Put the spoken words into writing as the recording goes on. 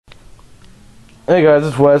Hey guys,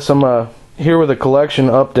 it's Wes. I'm here with a collection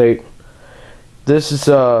update. This is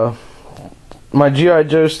my G.I.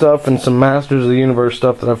 Joe stuff and some Masters of the Universe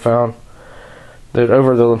stuff that I found that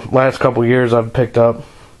over the last couple years I've picked up.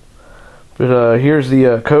 But here's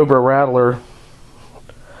the Cobra Rattler.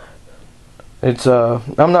 It's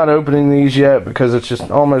I'm not opening these yet because it's just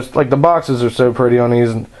almost like the boxes are so pretty on these,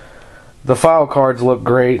 and the file cards look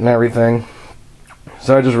great and everything.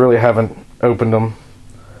 So I just really haven't opened them.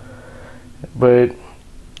 But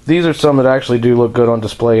these are some that actually do look good on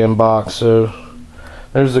display in box. So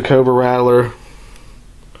there's the Cobra Rattler.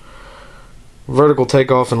 Vertical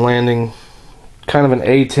takeoff and landing. Kind of an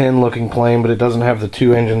A10 looking plane, but it doesn't have the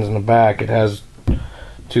two engines in the back. It has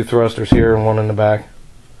two thrusters here and one in the back.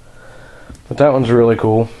 But that one's really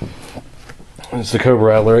cool. It's the Cobra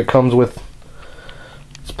Rattler. It comes with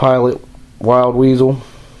its pilot, Wild Weasel.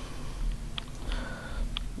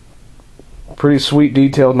 Pretty sweet,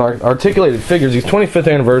 detailed, and articulated figures. These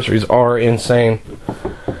 25th anniversaries are insane.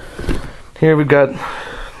 Here we've got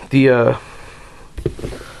the,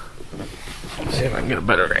 let's see if I can get a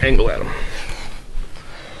better angle at them.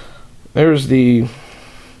 There's the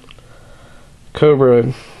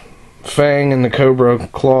Cobra Fang and the Cobra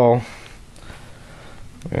Claw.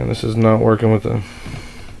 And this is not working with the...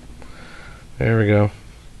 There we go.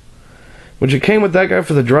 Which it came with that guy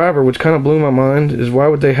for the driver, which kind of blew my mind, is why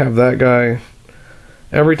would they have that guy...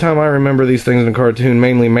 Every time I remember these things in a cartoon,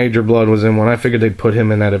 mainly Major Blood was in one. I figured they'd put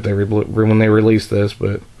him in that if they when they released this,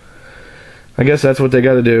 but I guess that's what they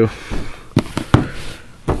got to do.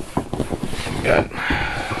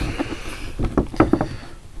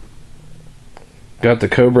 Got the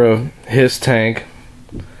Cobra Hiss tank.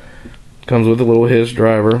 Comes with a little Hiss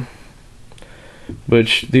driver.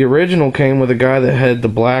 Which the original came with a guy that had the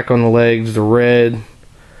black on the legs, the red,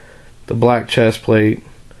 the black chest plate.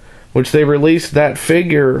 Which they released that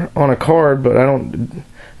figure on a card, but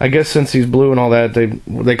I guess since he's blue and all that,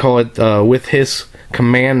 they call it with Hiss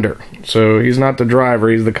Commander. So he's not the driver,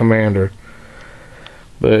 he's the commander.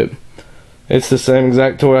 But it's the same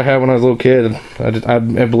exact toy I had when I was a little kid.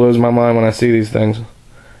 It blows my mind when I see these things.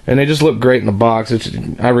 And they just look great in the box.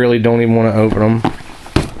 I really don't even want to open them.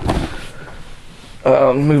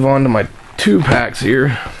 Move on to my 2-packs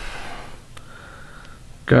here.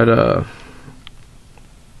 Got a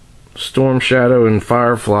Storm Shadow and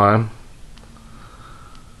Firefly.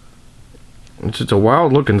 It's just a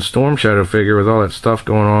wild looking Storm Shadow figure with all that stuff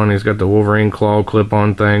going on. He's got the Wolverine claw clip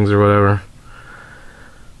on things or whatever.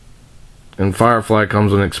 And Firefly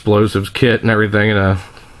comes with an explosives kit and everything, and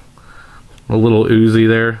a little Uzi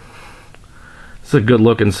there. It's a good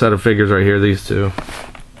looking set of figures right here, these two.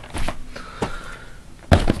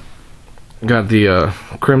 Got the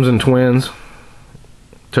Crimson Twins,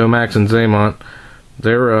 Tomax and Zaymont.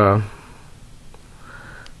 They're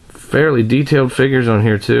fairly detailed figures on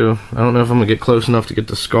here too. I don't know if I'm gonna get close enough to get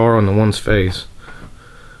the scar on the one's face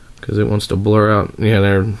because it wants to blur out.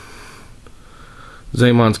 Yeah,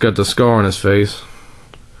 Zaymont's got the scar on his face.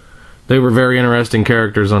 They were very interesting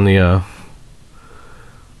characters on the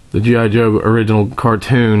G.I. Joe original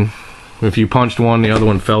cartoon. If you punched one, the other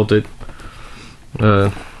one felt it.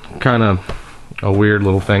 Kind of a weird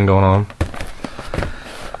little thing going on.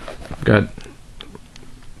 Got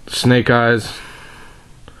Snake Eyes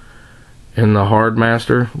and the Hard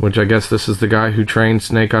Master, which I guess this is the guy who trained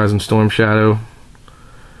Snake Eyes and Storm Shadow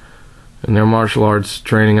and their martial arts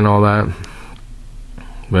training and all that.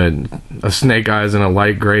 But a Snake Eyes in a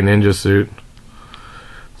light gray ninja suit.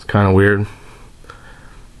 It's kind of weird.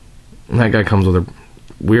 And that guy comes with a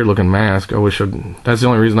weird looking mask. That's the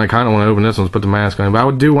only reason I kind of want to open this one, is put the mask on. But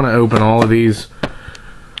I do want to open all of these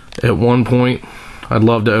at one point. I'd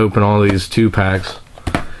love to open all these 2-packs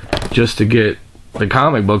just to get the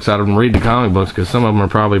comic books out of them, read the comic books, because some of them are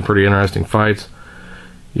probably pretty interesting fights.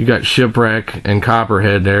 You got Shipwreck and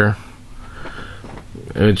Copperhead there,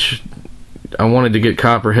 which I wanted to get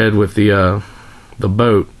Copperhead with the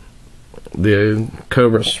boat, the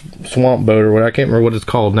Cobra Swamp Boat, or what, I can't remember what it's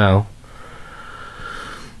called now,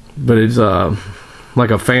 but it's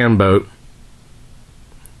like a fan boat.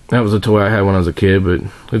 That was a toy I had when I was a kid, but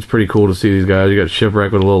it's pretty cool to see these guys. You got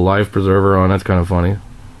Shipwreck with a little life preserver on. That's kind of funny.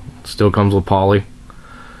 Still comes with Polly.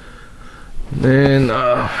 Then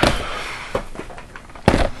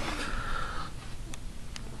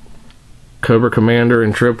Cobra Commander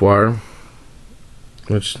and Tripwire,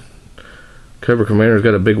 which Cobra Commander's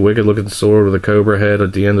got a big wicked looking sword with a cobra head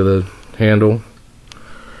at the end of the handle.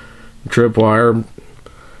 Tripwire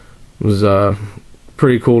was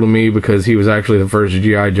pretty cool to me because he was actually the first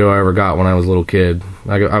G.I. Joe I ever got when I was a little kid.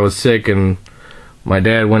 I was sick and my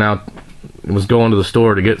dad went out, was going to the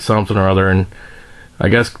store to get something or other, and I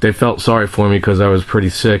guess they felt sorry for me because I was pretty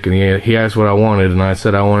sick, and he asked what I wanted, and I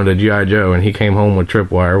said I wanted a G.I. Joe, and he came home with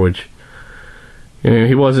Tripwire, which, you know,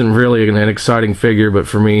 he wasn't really an exciting figure, but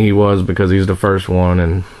for me he was, because he's the first one.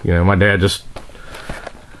 And, you know, my dad just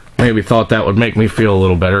maybe thought that would make me feel a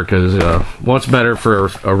little better, because what's better for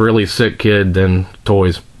a really sick kid than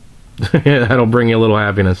toys? That'll bring you a little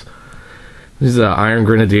happiness. This is Iron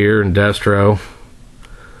Grenadier and Destro.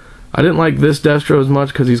 I didn't like this Destro as much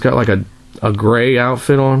because he's got like a gray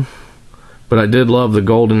outfit on, but I did love the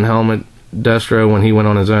golden helmet Destro when he went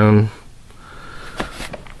on his own.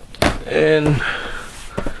 And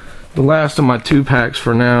the last of my 2-packs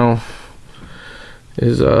for now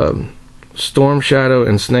is Storm Shadow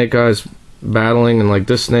and Snake Eyes battling, and like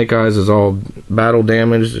this Snake Eyes is all battle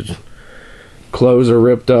damaged. His clothes are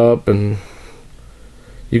ripped up, and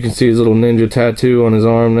you can see his little ninja tattoo on his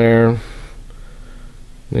arm there.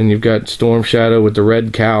 Then you've got Storm Shadow with the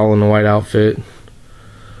red cowl and the white outfit.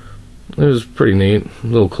 It was pretty neat.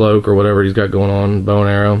 Little cloak or whatever he's got going on, bow and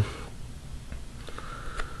arrow.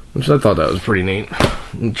 Which I thought that was pretty neat.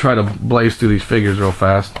 I'll try to blaze through these figures real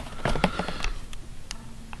fast.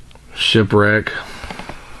 Shipwreck.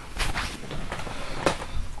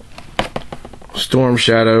 Storm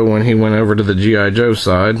Shadow when he went over to the G.I. Joe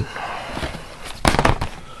side.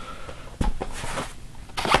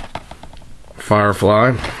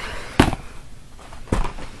 Firefly.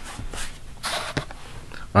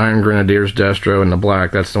 Iron Grenadier's Destro in the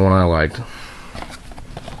black. That's the one I liked.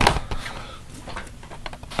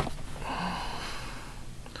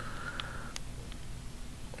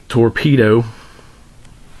 Torpedo.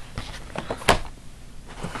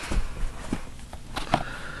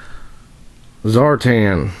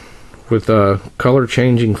 Zartan with a color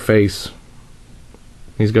changing face.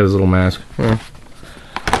 He's got his little mask.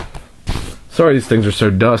 Sorry these things are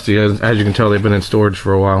so dusty. As you can tell, they've been in storage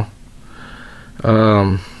for a while.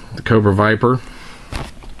 The Cobra Viper.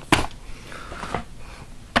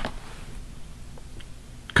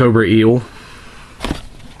 Cobra Eel.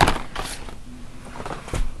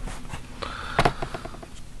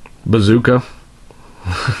 Bazooka.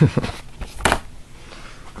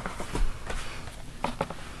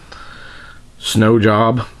 Snow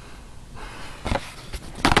Job.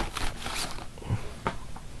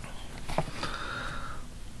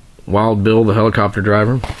 Wild Bill, the helicopter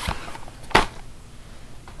driver.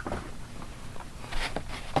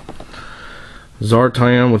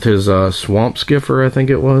 Zartan with his swamp skiffer, I think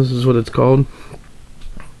it was, is what it's called.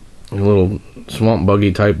 A little swamp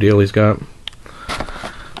buggy type deal he's got.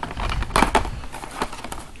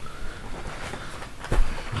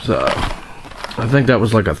 So, I think that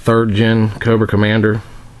was like a 3rd gen Cobra Commander.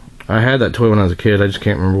 I had that toy when I was a kid, I just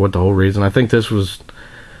can't remember what the whole reason. I think this was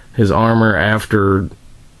his armor after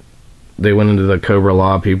they went into the Cobra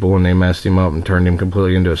Law people and they messed him up and turned him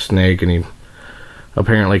completely into a snake, and he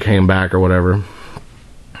apparently came back or whatever.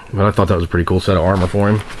 But I thought that was a pretty cool set of armor for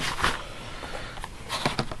him.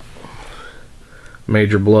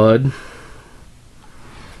 Major Blood.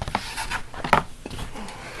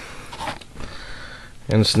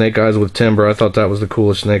 And Snake Eyes with Timber. I thought that was the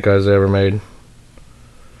coolest Snake Eyes they ever made.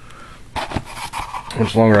 How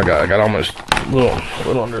much longer I got? I got almost a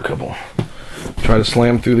little under a couple. Try to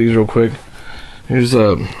slam through these real quick. Here's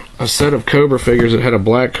a set of Cobra figures that had a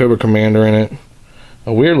black Cobra Commander in it.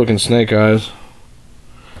 A weird looking Snake Eyes.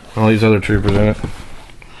 All these other troopers in it.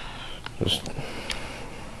 Just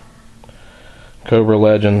Cobra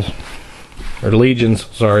Legends. Or Legions,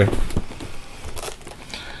 sorry.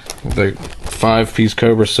 The 5-piece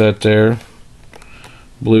Cobra set there.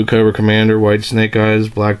 Blue Cobra Commander, white Snake Eyes,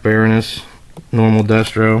 black Baroness, normal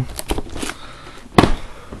Destro.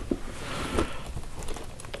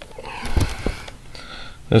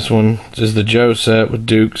 This one is the Joe set with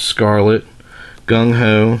Duke, Scarlet, Gung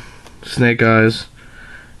Ho, Snake Eyes,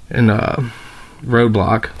 and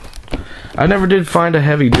Roadblock. I never did find a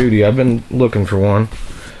heavy duty. I've been looking for one,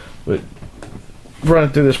 but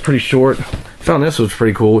running through this pretty short. Found this was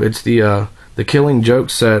pretty cool. It's the Killing Joke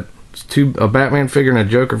set. It's a Batman figure and a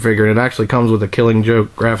Joker figure, and it actually comes with a Killing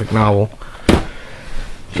Joke graphic novel.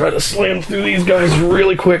 Try to slam through these guys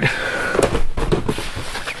really quick.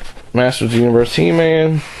 Masters of the Universe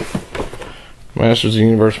He-Man, Masters of the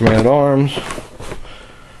Universe Man-at-Arms,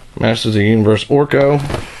 Masters of the Universe Orko,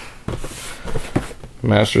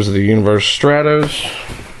 Masters of the Universe Stratos,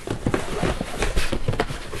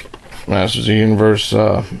 Masters of the Universe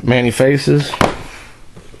Manny Faces,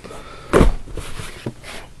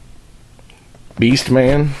 Beast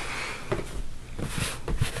Man,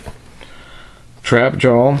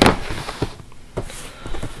 Trapjaw,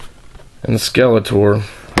 and Skeletor.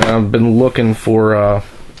 I've been looking for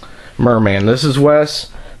Merman. This is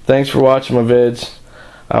Wes. Thanks for watching my vids.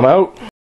 I'm out.